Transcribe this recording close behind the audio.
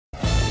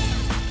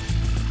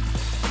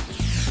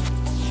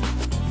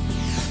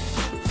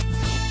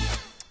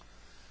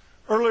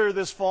Earlier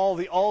this fall,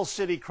 the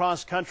all-city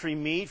cross-country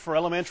meet for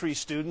elementary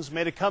students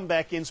made a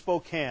comeback in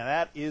Spokane.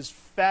 That is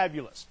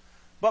fabulous.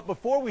 But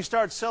before we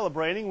start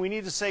celebrating, we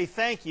need to say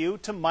thank you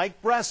to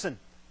Mike Bresson.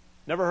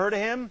 Never heard of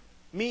him?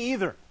 Me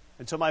either,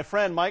 until my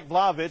friend Mike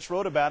Vlavich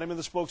wrote about him in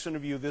the Spokesman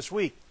Review this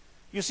week.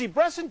 You see,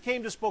 Bresson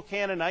came to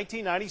Spokane in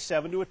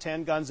 1997 to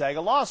attend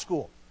Gonzaga Law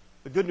School.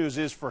 The good news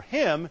is for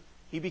him,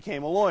 he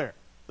became a lawyer.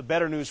 The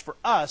better news for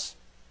us,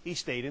 he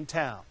stayed in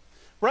town.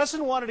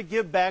 Bresson wanted to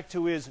give back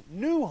to his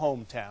new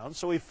hometown,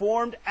 so he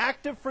formed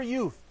Active for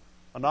Youth,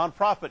 a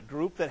nonprofit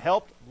group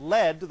that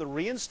led to the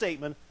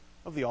reinstatement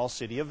of the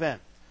all-city event.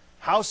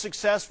 How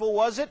successful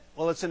was it?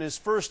 Well, it's in his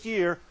first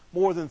year.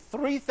 More than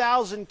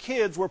 3,000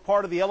 kids were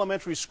part of the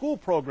elementary school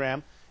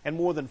program, and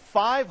more than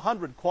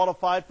 500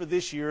 qualified for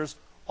this year's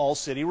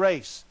all-city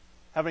race.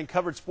 Having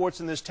covered sports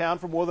in this town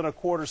for more than a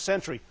quarter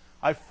century,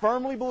 I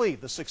firmly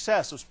believe the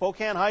success of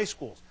Spokane high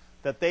schools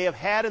that they have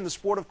had in the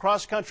sport of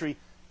cross-country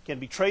can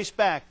be traced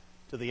back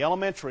to the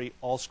elementary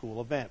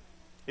all-school event.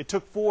 It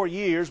took 4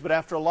 years, but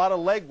after a lot of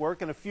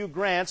legwork and a few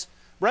grants,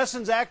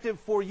 Bresson's Active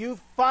for Youth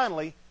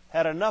finally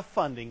had enough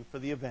funding for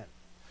the event.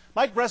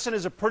 Mike Bresson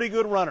is a pretty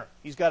good runner.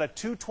 He's got a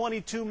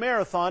 2:22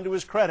 marathon to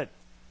his credit.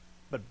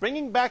 But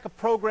bringing back a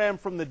program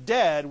from the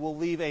dead will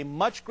leave a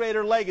much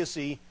greater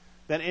legacy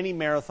than any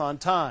marathon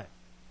time.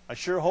 I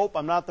sure hope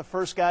I'm not the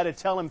first guy to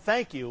tell him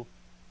thank you,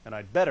 and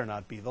I'd better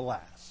not be the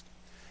last.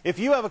 If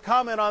you have a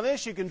comment on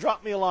this, you can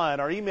drop me a line.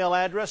 Our email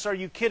address,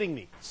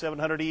 areyoukkiddingme,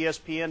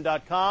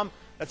 700ESPN.com.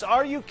 That's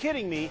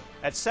areyoukkiddingme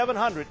at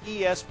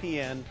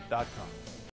 700ESPN.com.